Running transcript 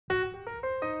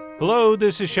Hello,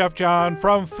 this is Chef John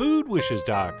from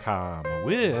foodwishes.com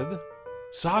with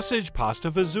sausage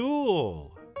pasta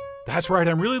fazool. That's right,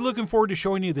 I'm really looking forward to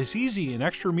showing you this easy and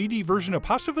extra meaty version of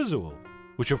pasta fazool,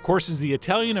 which of course is the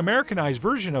Italian Americanized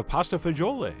version of pasta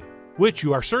fagioli, which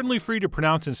you are certainly free to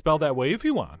pronounce and spell that way if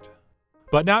you want.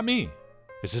 But not me.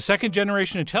 As a second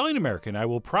generation Italian American, I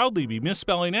will proudly be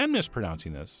misspelling and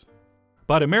mispronouncing this.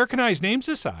 But Americanized names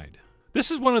aside, this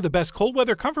is one of the best cold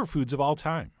weather comfort foods of all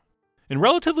time, and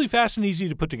relatively fast and easy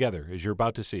to put together, as you're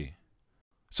about to see.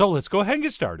 So let's go ahead and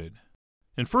get started.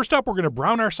 And first up, we're going to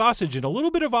brown our sausage in a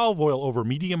little bit of olive oil over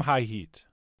medium-high heat.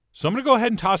 So I'm going to go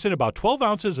ahead and toss in about 12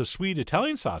 ounces of sweet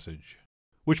Italian sausage,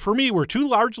 which for me were 2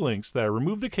 large links that I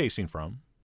removed the casing from.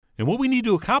 And what we need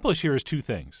to accomplish here is 2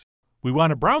 things. We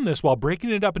want to brown this while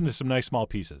breaking it up into some nice small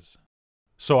pieces.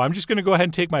 So I'm just going to go ahead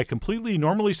and take my completely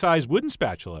normally sized wooden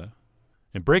spatula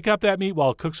and break up that meat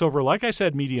while it cooks over, like I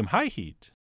said, medium-high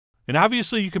heat. And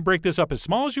obviously you can break this up as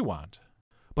small as you want,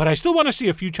 but I still want to see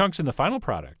a few chunks in the final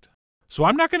product, so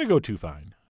I'm not going to go too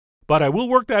fine. But I will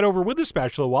work that over with the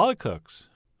spatula while it cooks,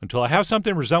 until I have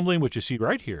something resembling what you see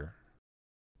right here.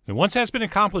 And once that's been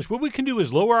accomplished, what we can do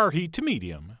is lower our heat to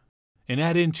medium, and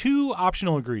add in 2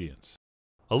 optional ingredients.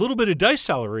 A little bit of diced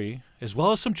celery, as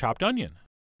well as some chopped onion.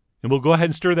 And we'll go ahead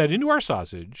and stir that into our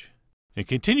sausage, and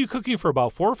continue cooking for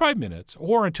about 4 or 5 minutes,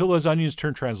 or until those onions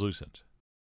turn translucent.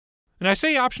 And I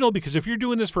say optional because if you're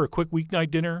doing this for a quick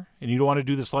weeknight dinner and you don't want to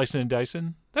do the slicing and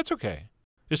dicing, that's okay.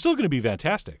 It's still going to be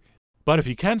fantastic. But if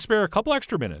you can spare a couple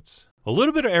extra minutes, a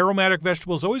little bit of aromatic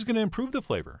vegetable is always going to improve the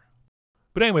flavor.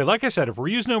 But anyway, like I said, if we're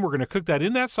using them, we're going to cook that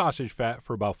in that sausage fat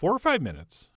for about 4 or 5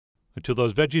 minutes until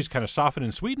those veggies kind of soften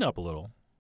and sweeten up a little.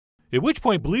 At which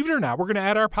point, believe it or not, we're going to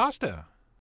add our pasta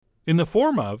in the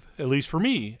form of, at least for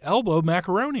me, elbow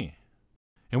macaroni.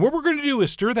 And what we're going to do is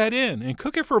stir that in and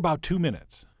cook it for about 2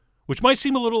 minutes. Which might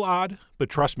seem a little odd, but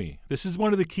trust me, this is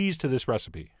one of the keys to this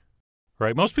recipe.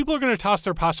 Right, most people are going to toss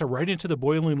their pasta right into the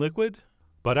boiling liquid,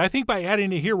 but I think by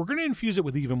adding it here, we're going to infuse it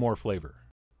with even more flavor.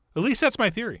 At least that's my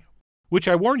theory, which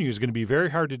I warn you is going to be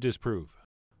very hard to disprove.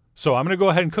 So I'm going to go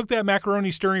ahead and cook that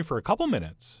macaroni stirring for a couple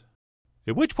minutes,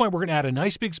 at which point we're going to add a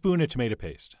nice big spoon of tomato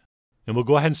paste. And we'll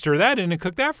go ahead and stir that in and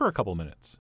cook that for a couple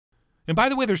minutes. And by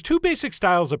the way, there's 2 basic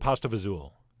styles of pasta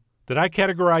fazool that I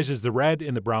categorize as the red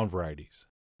and the brown varieties.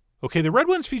 Okay, the red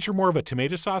ones feature more of a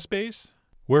tomato sauce base,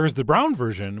 whereas the brown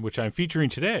version, which I'm featuring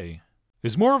today,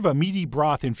 is more of a meaty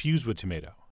broth infused with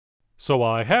tomato. So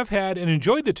while I have had and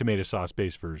enjoyed the tomato sauce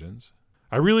based versions,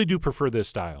 I really do prefer this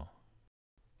style.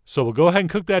 So we'll go ahead and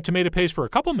cook that tomato paste for a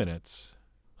couple minutes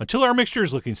until our mixture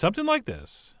is looking something like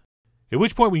this, at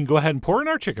which point we can go ahead and pour in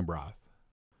our chicken broth.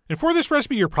 And for this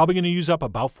recipe, you're probably going to use up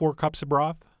about 4 cups of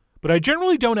broth, but I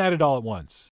generally don't add it all at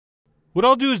once. What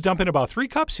I'll do is dump in about 3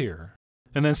 cups here,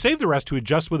 and then save the rest to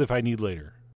adjust with if I need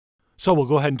later. So we'll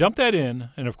go ahead and dump that in,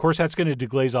 and of course that's going to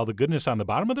deglaze all the goodness on the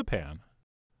bottom of the pan.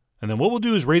 And then what we'll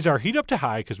do is raise our heat up to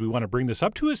high because we want to bring this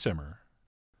up to a simmer.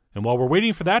 And while we're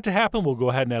waiting for that to happen, we'll go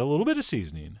ahead and add a little bit of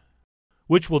seasoning,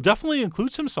 which will definitely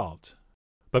include some salt.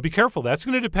 But be careful, that's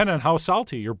going to depend on how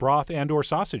salty your broth and or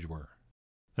sausage were.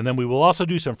 And then we will also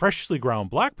do some freshly ground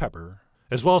black pepper,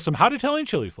 as well as some hot Italian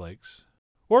chili flakes,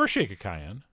 or a shake of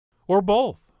cayenne, or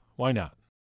both. Why not?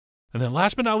 And then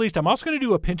last but not least, I'm also going to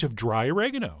do a pinch of dry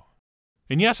oregano.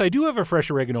 And yes, I do have a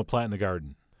fresh oregano plant in the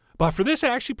garden. But for this, I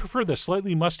actually prefer the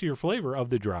slightly mustier flavor of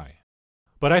the dry.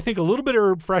 But I think a little bit of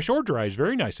herb, fresh or dry, is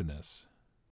very nice in this.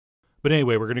 But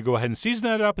anyway, we're going to go ahead and season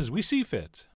that up as we see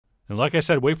fit. And like I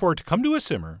said, wait for it to come to a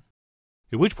simmer,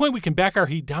 at which point we can back our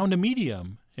heat down to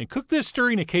medium and cook this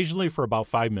stirring occasionally for about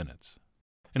 5 minutes.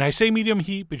 And I say medium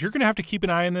heat, but you're going to have to keep an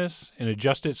eye on this and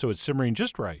adjust it so it's simmering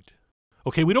just right.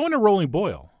 Okay, we don't want a rolling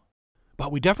boil,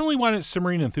 but we definitely want it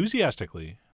simmering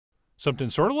enthusiastically,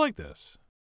 something sort of like this.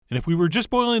 And if we were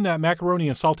just boiling that macaroni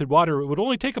in salted water, it would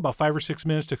only take about 5 or 6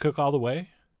 minutes to cook all the way.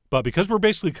 But because we're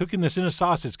basically cooking this in a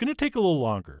sauce, it's going to take a little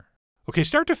longer. Okay,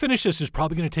 start to finish, this is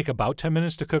probably going to take about 10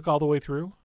 minutes to cook all the way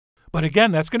through. But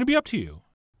again, that's going to be up to you.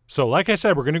 So like I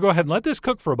said, we're going to go ahead and let this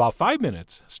cook for about 5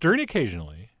 minutes, stirring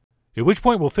occasionally, at which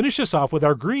point we'll finish this off with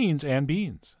our greens and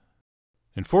beans.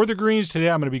 And for the greens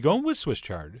today, I'm going to be going with Swiss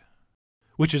chard,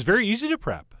 which is very easy to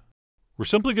prep. We're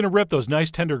simply going to rip those nice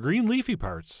tender green leafy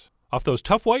parts off those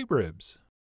tough white ribs.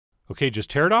 Okay, just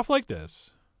tear it off like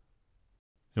this.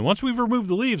 And once we've removed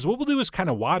the leaves, what we'll do is kind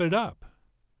of wad it up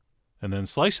and then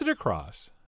slice it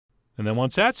across. And then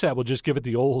once that's set, we'll just give it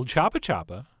the old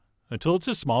choppa until it's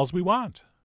as small as we want.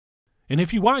 And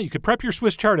if you want, you could prep your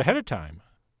Swiss chard ahead of time.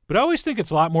 But I always think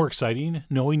it's a lot more exciting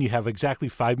knowing you have exactly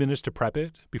 5 minutes to prep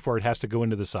it before it has to go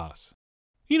into the sauce.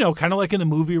 You know, kind of like in the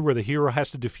movie where the hero has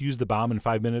to defuse the bomb in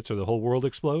 5 minutes or the whole world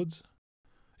explodes.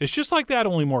 It's just like that,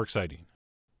 only more exciting.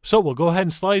 So we'll go ahead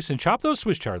and slice and chop those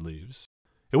Swiss chard leaves,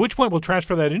 at which point we'll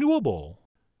transfer that into a bowl,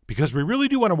 because we really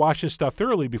do want to wash this stuff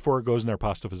thoroughly before it goes in our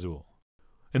pasta fazool.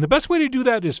 And the best way to do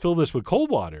that is fill this with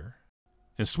cold water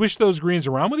and swish those greens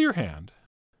around with your hand.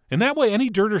 And that way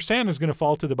any dirt or sand is going to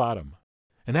fall to the bottom.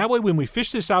 And that way when we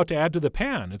fish this out to add to the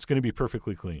pan, it's going to be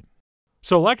perfectly clean.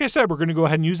 So like I said, we're going to go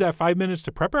ahead and use that 5 minutes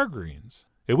to prep our greens,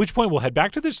 at which point we'll head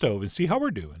back to the stove and see how we're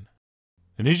doing.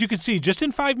 And as you can see, just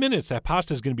in 5 minutes, that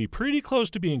pasta is going to be pretty close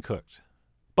to being cooked.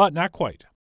 But not quite.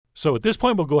 So at this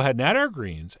point, we'll go ahead and add our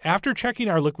greens after checking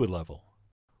our liquid level.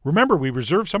 Remember, we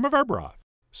reserved some of our broth.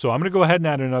 So I'm going to go ahead and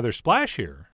add another splash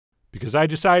here, because I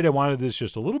decided I wanted this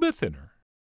just a little bit thinner.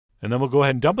 And then we'll go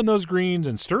ahead and dump in those greens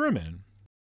and stir them in.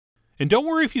 And don't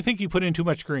worry if you think you put in too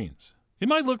much greens. It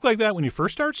might look like that when you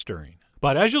first start stirring.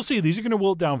 But as you'll see, these are going to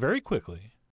wilt down very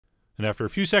quickly. And after a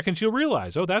few seconds, you'll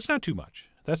realize, oh, that's not too much.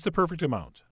 That's the perfect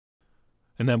amount.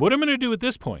 And then what I'm going to do at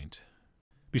this point,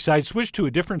 besides switch to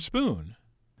a different spoon,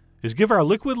 is give our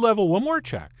liquid level one more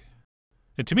check.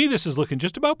 And to me, this is looking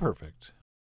just about perfect.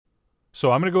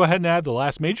 So I'm going to go ahead and add the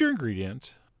last major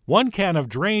ingredient, 1 can of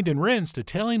drained and rinsed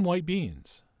Italian white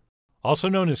beans, also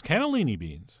known as cannellini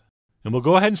beans. And we'll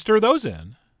go ahead and stir those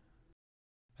in.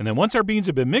 And then once our beans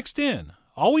have been mixed in,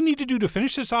 all we need to do to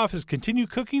finish this off is continue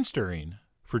cooking stirring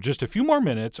for just a few more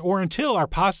minutes or until our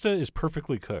pasta is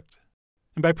perfectly cooked.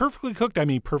 And by perfectly cooked, I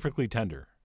mean perfectly tender.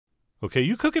 Okay,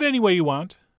 you cook it any way you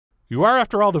want. You are,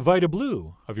 after all, the vita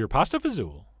blue of your pasta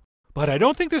fazool. But I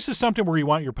don't think this is something where you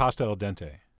want your pasta al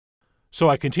dente. So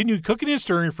I continued cooking and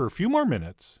stirring for a few more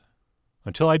minutes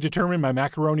until I determined my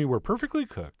macaroni were perfectly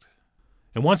cooked.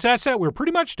 And once that's set, we're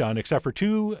pretty much done except for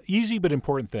 2 easy but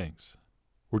important things.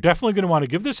 We're definitely going to want to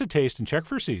give this a taste and check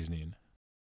for seasoning.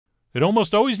 It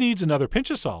almost always needs another pinch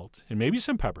of salt and maybe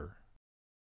some pepper.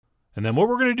 And then what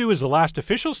we're going to do as the last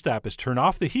official step is turn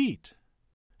off the heat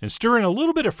and stir in a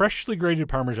little bit of freshly grated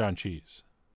Parmesan cheese.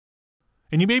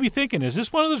 And you may be thinking, is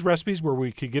this one of those recipes where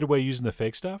we could get away using the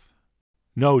fake stuff?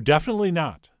 No, definitely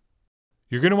not.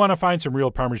 You're going to want to find some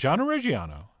real Parmigiano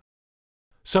Reggiano.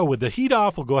 So with the heat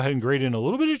off, we'll go ahead and grate in a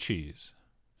little bit of cheese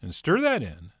and stir that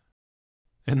in.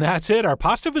 And that's it. Our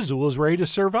pasta fazool is ready to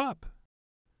serve up.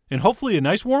 And hopefully a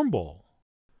nice warm bowl.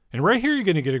 And right here, you're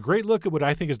going to get a great look at what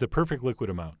I think is the perfect liquid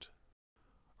amount.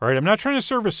 All right, I'm not trying to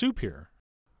serve a soup here.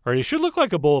 All right, it should look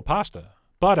like a bowl of pasta,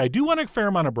 but I do want a fair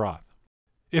amount of broth,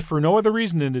 if for no other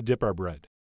reason than to dip our bread.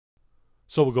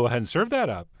 So we'll go ahead and serve that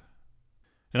up.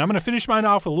 And I'm going to finish mine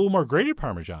off with a little more grated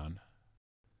Parmesan.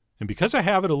 And because I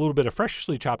have it, a little bit of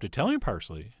freshly chopped Italian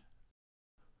parsley.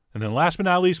 And then last but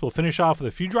not least, we'll finish off with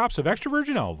a few drops of extra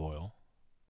virgin olive oil,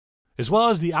 as well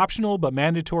as the optional but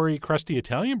mandatory crusty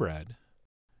Italian bread.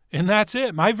 And that's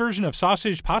it. My version of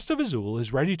sausage pasta fazool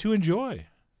is ready to enjoy.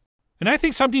 And I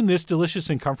think something this delicious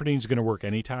and comforting is going to work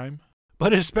anytime,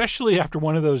 but especially after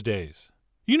one of those days.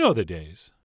 You know the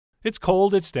days. It's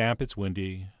cold, it's damp, it's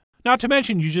windy. Not to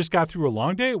mention you just got through a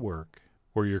long day at work,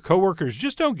 where your coworkers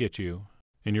just don't get you,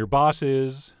 and your boss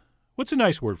is, what's a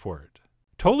nice word for it?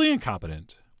 Totally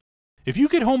incompetent. If you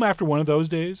get home after one of those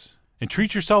days and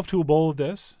treat yourself to a bowl of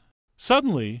this,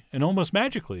 suddenly, and almost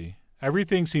magically,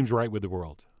 everything seems right with the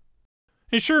world.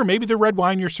 And sure, maybe the red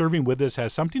wine you're serving with this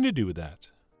has something to do with that.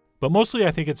 But mostly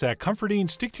I think it's that comforting,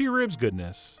 stick-to-your-ribs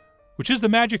goodness, which is the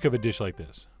magic of a dish like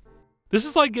this. This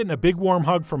is like getting a big warm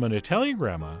hug from an Italian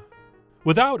grandma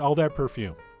without all that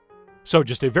perfume. So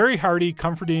just a very hearty,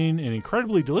 comforting, and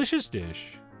incredibly delicious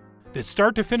dish that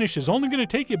start to finish is only going to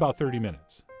take you about 30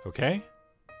 minutes, okay?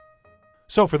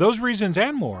 So for those reasons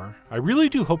and more, I really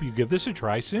do hope you give this a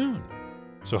try soon.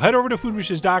 So head over to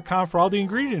foodwishes.com for all the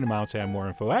ingredient amounts and more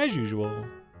info as usual.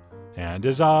 And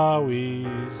as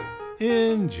always,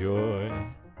 enjoy.